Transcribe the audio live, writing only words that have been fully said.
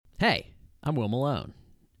Hey, I'm Will Malone,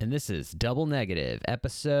 and this is Double Negative,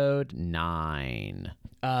 episode 9.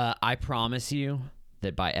 I promise you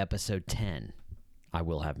that by episode 10, I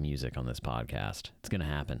will have music on this podcast. It's going to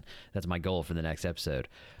happen. That's my goal for the next episode.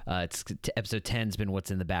 Episode 10's been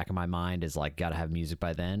what's in the back of my mind is like, got to have music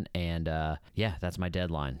by then. And yeah, that's my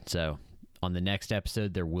deadline. So on the next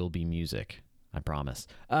episode, there will be music. I promise.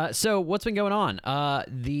 So what's been going on?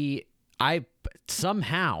 I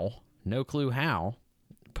somehow, no clue how,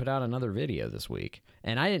 put out another video this week.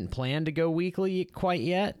 And I didn't plan to go weekly quite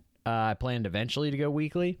yet. I planned eventually to go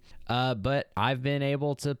weekly, but I've been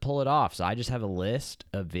able to pull it off. So I just have a list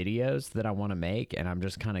of videos that I want to make, and I'm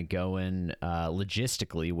just kind of going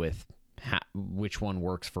logistically with which one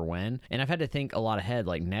works for when. And I've had to think a lot ahead.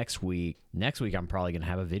 Like next week I'm probably gonna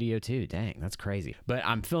have a video too. Dang, that's crazy. But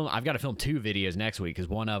I've got to film 2 videos next week because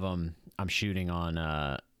one of them I'm shooting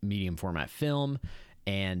on medium format film.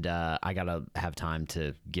 And I got to have time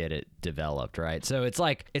to get it developed, right? So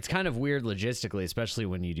it's kind of weird logistically, especially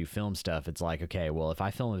when you do film stuff. It's like, okay, well, if I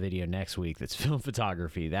film a video next week that's film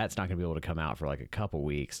photography, that's not going to be able to come out for like a couple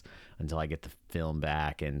weeks until I get the film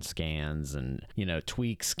back and scans and,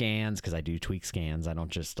 tweak scans, because I do tweak scans. I don't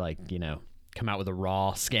just come out with a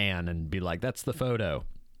raw scan and be like, that's the photo.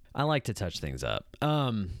 I like to touch things up.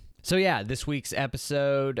 So yeah, this week's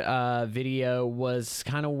episode video was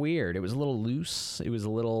kind of weird. It was a little loose. It was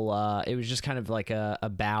it was just kind of like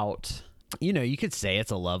about, you could say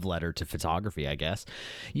it's a love letter to photography, I guess.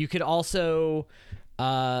 You could also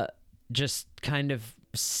just kind of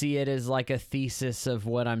see it as like a thesis of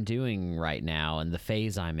what I'm doing right now and the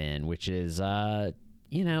phase I'm in, which is, the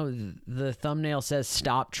thumbnail says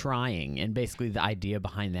stop trying. And basically the idea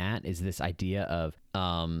behind that is this idea of,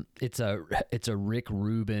 it's a Rick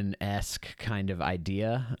Rubin-esque kind of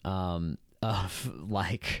idea, of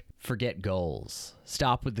like, forget goals,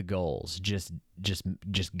 stop with the goals, just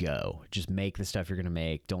go, just make the stuff you're going to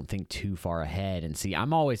make. Don't think too far ahead. And see,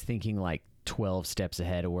 I'm always thinking like 12 steps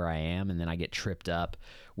ahead of where I am. And then I get tripped up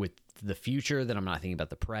with the future that I'm not thinking about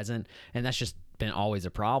the present. And that's just been always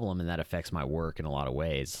a problem, and that affects my work in a lot of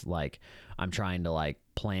ways. Like I'm trying to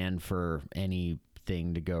plan for anything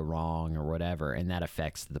to go wrong or whatever, and that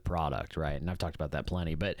affects the product, right? And I've talked about that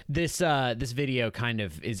plenty, but this video kind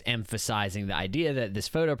of is emphasizing the idea that this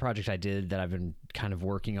photo project I did that I've been kind of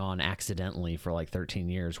working on accidentally for like 13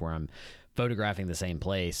 years, where I'm photographing the same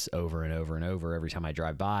place over and over and over every time I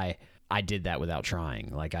drive by. I did that without trying.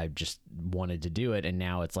 Like I just wanted to do it, and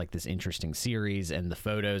now it's like this interesting series, and the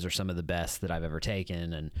photos are some of the best that I've ever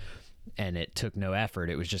taken, and it took no effort.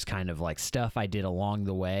 It was just kind of like stuff I did along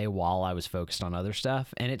the way while I was focused on other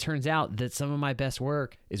stuff. And it turns out that some of my best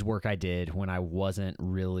work is work I did when I wasn't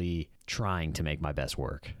really trying to make my best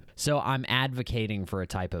work. So I'm advocating for a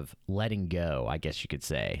type of letting go, I guess you could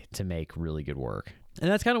say, to make really good work. And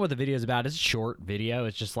that's kind of what the video is about. It's a short video.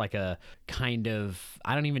 It's just like a kind of,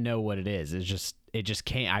 I don't even know what it is. It just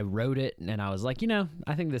came, I wrote it and I was like,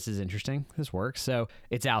 I think this is interesting. This works. So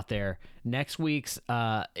it's out there. Next week's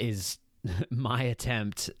is my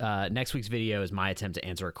attempt. Next week's video is my attempt to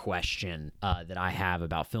answer a question that I have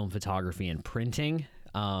about film photography and printing.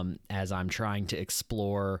 As I'm trying to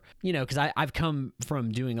explore, because I've come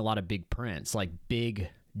from doing a lot of big prints, like big,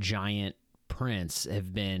 giant prints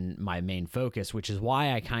have been my main focus, which is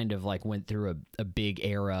why I kind of went through a big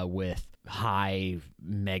era with high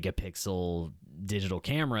megapixel digital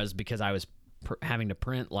cameras, because I was having to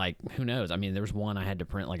print who knows? I mean, there was one I had to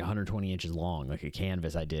print 120 inches long, like a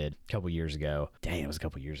canvas I did a couple years ago. Dang, it was a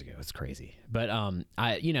couple years ago. It's crazy. But I'm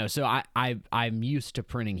used to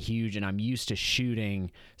printing huge, and I'm used to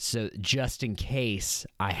shooting. So just in case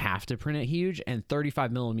I have to print it huge, and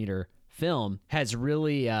 35 millimeter film has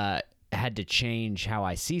really had to change how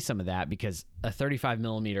I see some of that, because a 35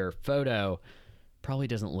 millimeter photo probably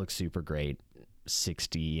doesn't look super great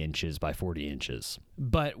 60 inches by 40 inches.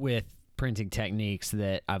 But with printing techniques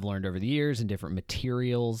that I've learned over the years and different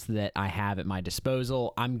materials that I have at my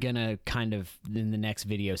disposal, I'm gonna kind of in the next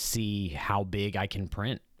video see how big I can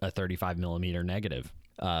print a 35 millimeter negative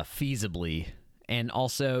feasibly, and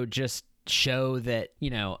also just show that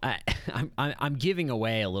I'm giving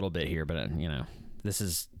away a little bit here, but this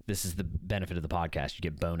is the benefit of the podcast. You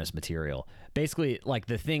get bonus material. Basically,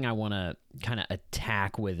 the thing I want to kind of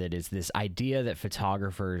attack with it is this idea that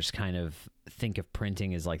photographers kind of think of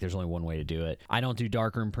printing as there's only one way to do it. I don't do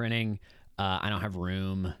darkroom printing. I don't have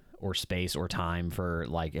room or space or time for an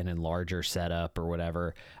enlarger setup or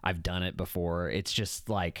whatever. I've done it before. It's just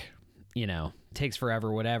takes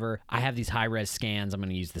forever, whatever. I have these high-res scans. I'm going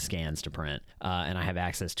to use the scans to print, and I have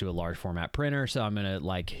access to a large format printer, so I'm going to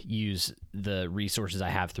like use the resources I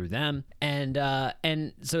have through them. And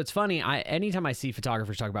so it's funny. Anytime I see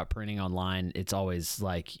photographers talk about printing online, it's always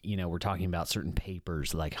like, you know, we're talking about certain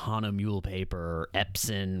papers like Hahnemuhle paper or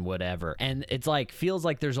Epson, whatever. And it's like, feels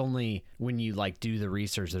like there's only, when you like do the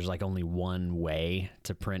research, there's like only one way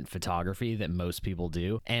to print photography that most people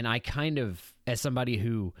do. And I kind of, as somebody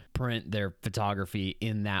who print their photography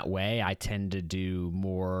in that way, I tend to do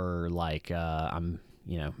more like,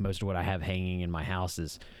 you know, most of what I have hanging in my house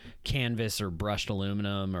is canvas or brushed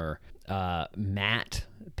aluminum or matte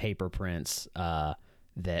paper prints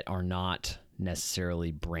that are not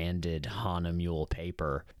necessarily branded Hahnemuhle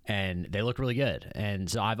paper, and they look really good. And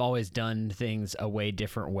so I've always done things a way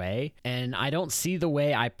different way, and I don't see the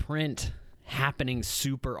way I print happening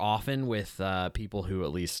super often with people who,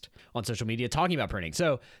 at least on social media, talking about printing.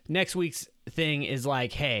 So next week's thing is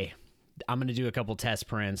like, hey, I'm going to do a couple test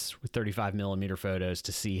prints with 35 millimeter photos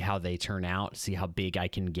to see how they turn out, see how big I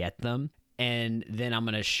can get them. And then I'm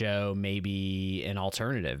going to show maybe an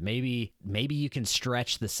alternative. Maybe you can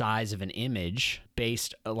stretch the size of an image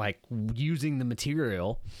based like using the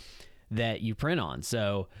material that you print on.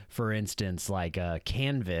 So for instance, like a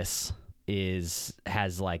canvas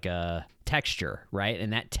has like a texture, right?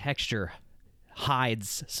 And that texture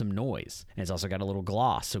hides some noise. And it's also got a little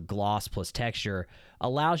gloss. So gloss plus texture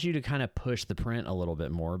allows you to kind of push the print a little bit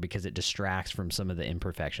more because it distracts from some of the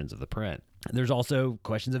imperfections of the print. There's also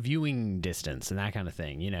questions of viewing distance and that kind of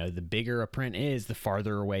thing. You know, the bigger a print is, the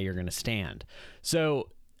farther away you're going to stand. So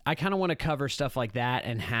I kind of want to cover stuff like that,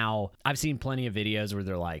 and how I've seen plenty of videos where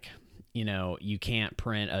they're like, you know, you can't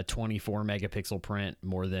print a 24 megapixel print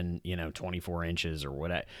more than, you know, 24 inches or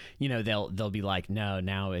whatever. You know, they'll be like, no,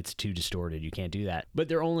 now it's too distorted. You can't do that. But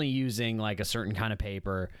they're only using like a certain kind of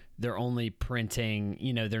paper. They're only printing,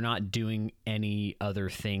 you know, they're not doing any other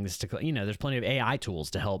things to, you know, there's plenty of AI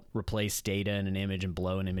tools to help replace data in an image and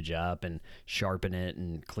blow an image up and sharpen it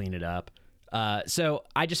and clean it up. So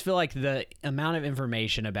I just feel like the amount of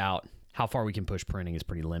information about how far we can push printing is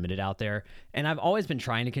pretty limited out there. And I've always been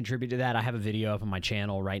trying to contribute to that. I have a video up on my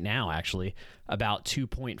channel right now, actually, about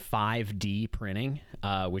 2.5D printing,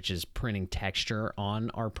 which is printing texture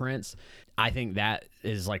on our prints. I think that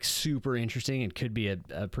is like super interesting and could be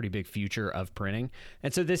a pretty big future of printing.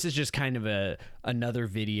 And so this is just kind of another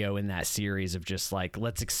video in that series of just like,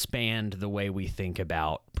 let's expand the way we think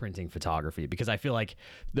about printing photography, because I feel like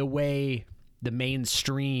the way the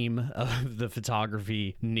mainstream of the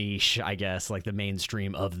photography niche, I guess, like the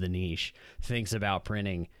mainstream of the niche, thinks about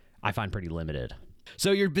printing, I find pretty limited.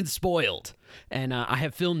 So you've been spoiled. And I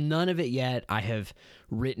have filmed none of it yet. I have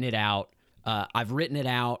written it out. I've written it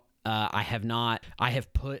out. I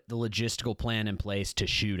have put the logistical plan in place to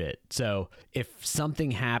shoot it. So if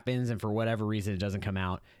something happens and for whatever reason it doesn't come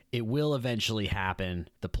out, it will eventually happen.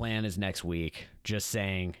 The plan is next week. Just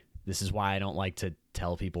saying, this is why I don't like to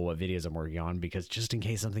tell people what videos I'm working on, because just in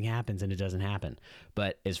case something happens and it doesn't happen.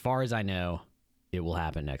 But as far as I know, it will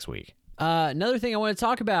happen next week. Another thing I want to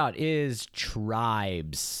talk about is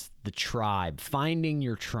tribes. The tribe, finding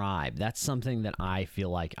your tribe. That's something that I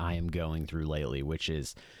feel like I am going through lately, which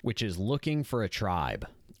is looking for a tribe.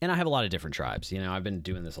 And I have a lot of different tribes. You know, I've been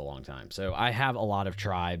doing this a long time. So I have a lot of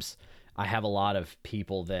tribes. I have a lot of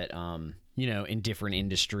people that, you know, in different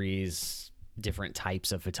industries, different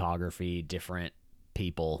types of photography, different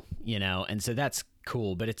people, you know, and so that's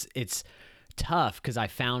cool. But it's tough because I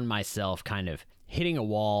found myself kind of hitting a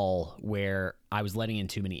wall where I was letting in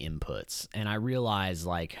too many inputs, and I realized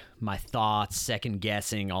like my thoughts, second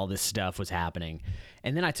guessing, all this stuff was happening.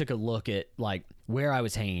 And then I took a look at like where I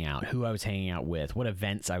was hanging out, who I was hanging out with, what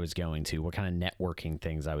events I was going to, what kind of networking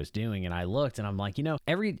things I was doing. And I looked and I'm like, you know,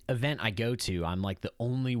 every event I go to, I'm like the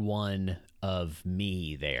only one of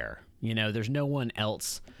me there. You know, there's no one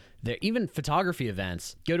else there. Even photography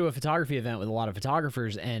events, go to a photography event with a lot of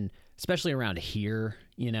photographers, and especially around here,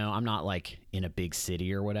 you know, I'm not like in a big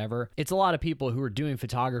city or whatever. It's a lot of people who are doing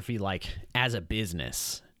photography like as a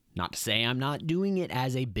business. Not to say I'm not doing it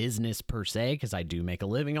as a business per se, because I do make a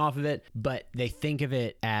living off of it, but they think of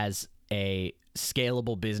it as a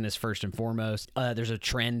scalable business first and foremost. There's a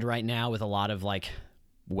trend right now with a lot of like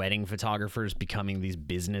wedding photographers becoming these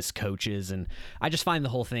business coaches, and I just find the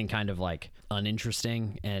whole thing kind of like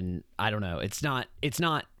uninteresting. And I don't know, it's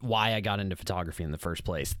not why I got into photography in the first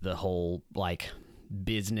place. The whole like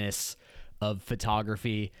business of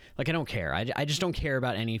photography, like I don't care. I just don't care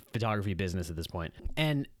about any photography business at this point.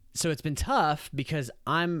 And so it's been tough because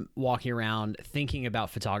I'm walking around thinking about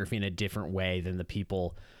photography in a different way than the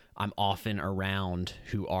people I'm often around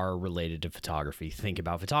who are related to photography think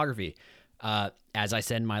about photography. As I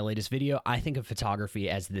said in my latest video, I think of photography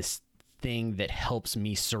as this thing that helps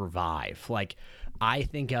me survive. Like, I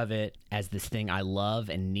think of it as this thing I love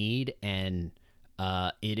and need, and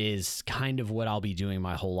it is kind of what I'll be doing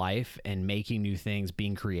my whole life, and making new things,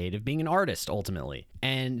 being creative, being an artist ultimately.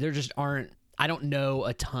 And there just I don't know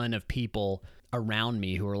a ton of people around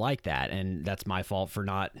me who are like that, and that's my fault for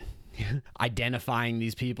not identifying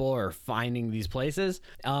these people or finding these places.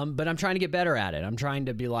 But I'm trying to get better at it. I'm trying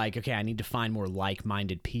to be like, okay, I need to find more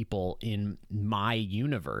like-minded people in my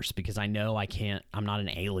universe, because I know I'm not an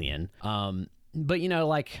alien. But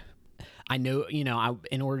like, I know,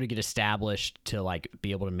 in order to get established, to like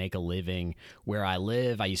be able to make a living where I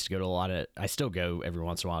live, I used to go to I still go every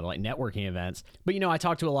once in a while to like networking events. But, I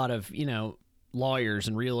talk to a lot of, lawyers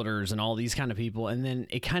and realtors and all these kind of people. And then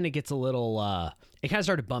it kind of gets a little, it kind of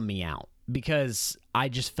started to bum me out, because I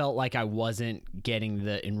just felt like I wasn't getting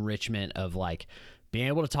the enrichment of like being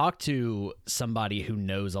able to talk to somebody who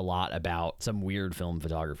knows a lot about some weird film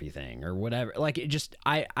photography thing or whatever. Like, it just,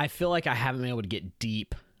 I feel like I haven't been able to get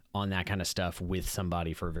deep on that kind of stuff with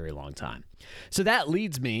somebody for a very long time. So that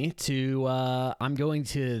leads me to, I'm going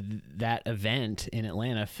to that event in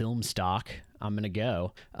Atlanta, Filmstock. I'm going to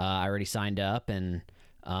go. I already signed up, and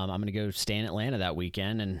I'm going to go stay in Atlanta that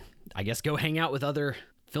weekend, and I guess go hang out with other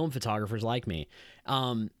film photographers like me.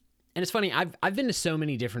 And it's funny, I've been to so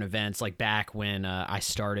many different events. Like, back when I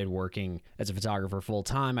started working as a photographer full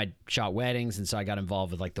time, I shot weddings, and so I got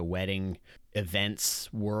involved with like the wedding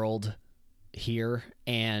events world here.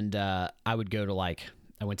 And I would go to I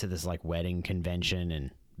went to this like wedding convention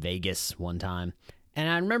in Vegas one time, and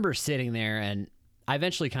I remember sitting there, and I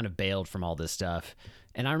eventually kind of bailed from all this stuff.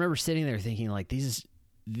 And I remember sitting there thinking like, this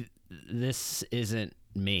isn't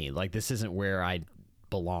me. Like, this isn't where I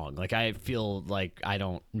belong. Like, I feel like I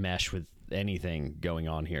don't mesh with anything going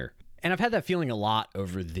on here. And I've had that feeling a lot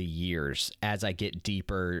over the years as I get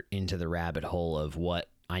deeper into the rabbit hole of what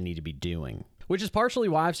I need to be doing, which is partially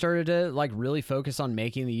why I've started to like really focus on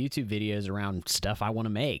making the YouTube videos around stuff I want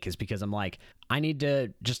to make, is because I'm like, I need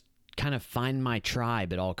to just kind of find my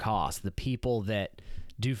tribe at all costs. The people that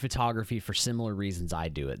do photography for similar reasons I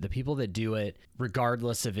do it. The people that do it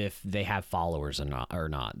regardless of if they have followers or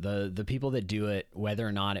not. The people that do it whether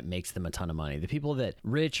or not it makes them a ton of money. The people that,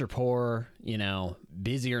 rich or poor,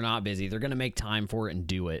 busy or not busy, they're going to make time for it and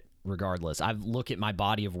do it regardless. I've looked at my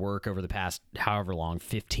body of work over the past however long,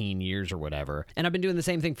 15 years or whatever, and I've been doing the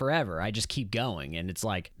same thing forever. I just keep going, and it's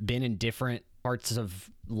like been in different parts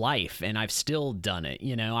of life, and I've still done it.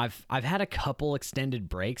 I've had a couple extended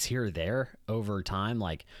breaks here or there over time,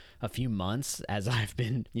 like a few months as I've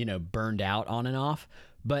been, burned out on and off.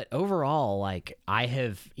 But overall, like, I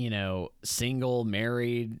have, single,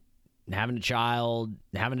 married, having a child,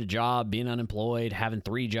 having a job, being unemployed, having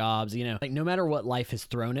 3 jobs, like, no matter what life has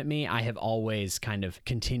thrown at me, I have always kind of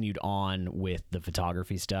continued on with the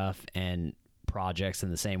photography stuff and projects in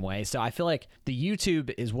the same way. So I feel like the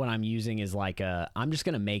YouTube is what I'm using is like I'm just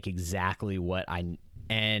going to make exactly what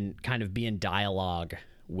and kind of be in dialogue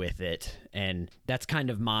with it. And that's kind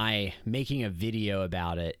of my making a video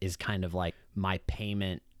about it is kind of like my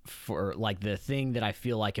payment for like the thing that I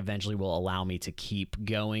feel like eventually will allow me to keep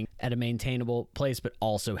going at a maintainable place, but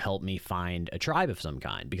also help me find a tribe of some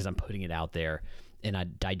kind, because I'm putting it out there in a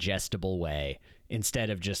digestible way instead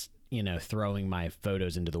of just throwing my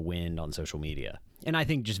photos into the wind on social media. And I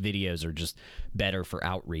think just videos are just better for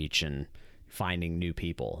outreach and finding new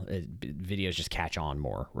people. Videos just catch on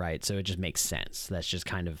more, right? So it just makes sense. That's just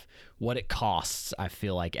kind of what it costs, I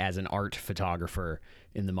feel like, as an art photographer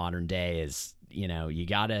in the modern day is, you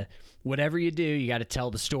gotta, whatever you do, you gotta tell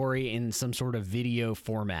the story in some sort of video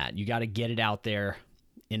format. You gotta get it out there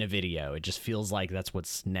in a video. It just feels like that's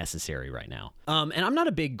what's necessary right now. And I'm not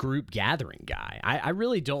a big group gathering guy. I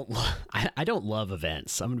really don't, I don't love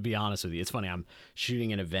events. I'm going to be honest with you. It's funny. I'm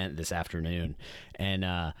shooting an event this afternoon, and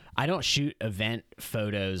I don't shoot event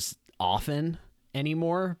photos often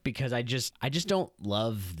anymore because I just don't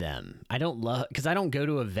love them. Because I don't go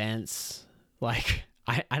to events like,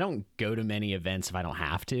 I don't go to many events if I don't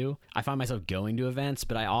have to. I find myself going to events,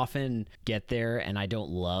 but I often get there and I don't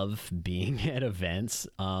love being at events.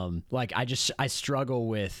 Like I struggle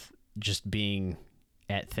with just being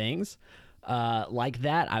at things like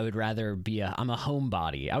that. I would rather I'm a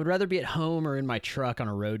homebody. I would rather be at home or in my truck on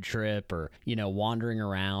a road trip or, wandering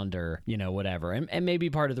around or, whatever. And maybe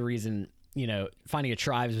part of the reason finding a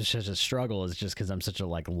tribe is such a struggle is just because I'm such a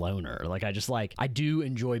loner. I do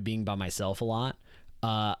enjoy being by myself a lot.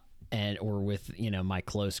 Or with, my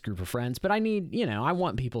close group of friends, but I need, I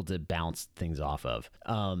want people to bounce things off of.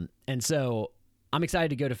 And so I'm excited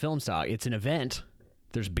to go to Filmstock. It's an event.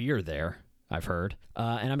 There's beer there. I've heard.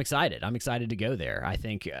 And I'm excited. I'm excited to go there. I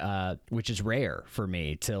think, which is rare for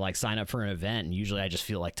me to like sign up for an event. And usually I just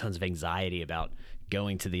feel like tons of anxiety about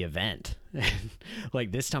going to the event.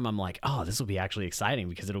 Like this time I'm like, oh, this will be actually exciting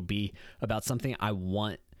because it'll be about something I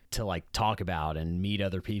want to like talk about and meet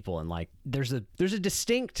other people. And like there's a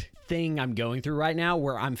distinct thing I'm going through right now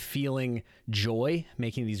where I'm feeling joy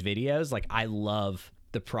making these videos. Like I love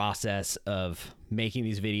the process of making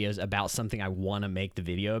these videos about something I want to make the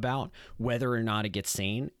video about, whether or not it gets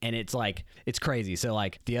seen. And it's like, it's crazy. So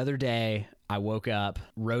like the other day I woke up,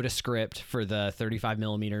 wrote a script for the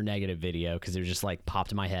 35mm negative video because it was just like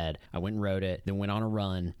popped in my head. I went and wrote it, then went on a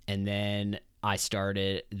run, and then I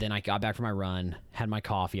got back from my run, had my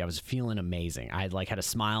coffee. I was feeling amazing. I had a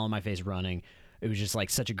smile on my face running. It was just like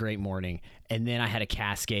such a great morning. And then I had a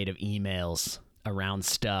cascade of emails around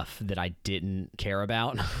stuff that I didn't care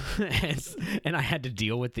about. And I had to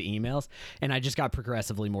deal with the emails, and I just got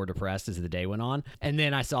progressively more depressed as the day went on. And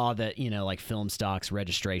then I saw that, like Film Stock's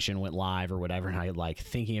registration went live or whatever. And I like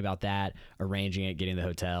thinking about that, arranging it, getting the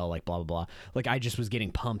hotel, like blah, blah, blah. Like I just was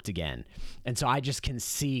getting pumped again. And so I just can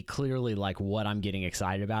see clearly like what I'm getting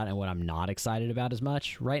excited about and what I'm not excited about as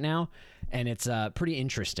much right now. And it's pretty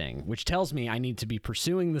interesting, which tells me I need to be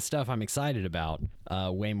pursuing the stuff I'm excited about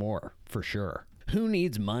way more, for sure. Who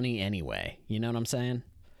needs money anyway? You know what I'm saying?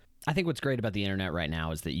 I think what's great about the internet right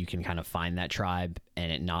now is that you can kind of find that tribe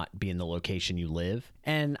and it not be in the location you live.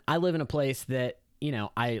 And I live in a place that,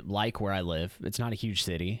 I like where I live. It's not a huge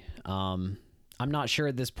city. I'm not sure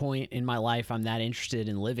at this point in my life I'm that interested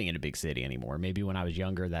in living in a big city anymore. Maybe when I was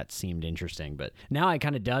younger that seemed interesting, but now it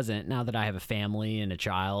kind of doesn't. Now that I have a family and a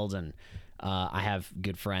child and I have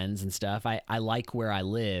good friends and stuff, I like where I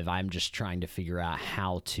live. I'm just trying to figure out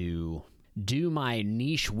how to do my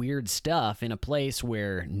niche weird stuff in a place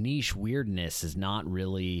where niche weirdness is not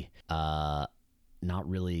really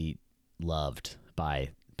loved by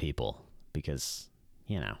people because,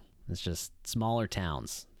 it's just smaller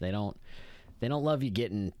towns. They don't love you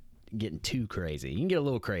getting too crazy. You can get a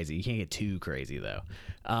little crazy. You can't get too crazy though.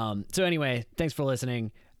 So anyway, thanks for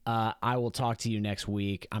listening. I will talk to you next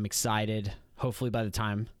week. I'm excited. Hopefully by the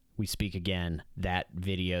time we speak again, that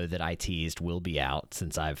video that I teased will be out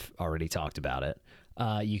since I've already talked about it.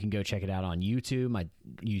 You can go check it out on YouTube. My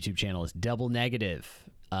YouTube channel is Double Negative.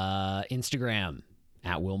 Instagram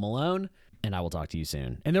 @WillMalone. And I will talk to you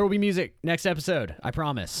soon. And there will be music next episode. I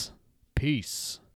promise. Peace.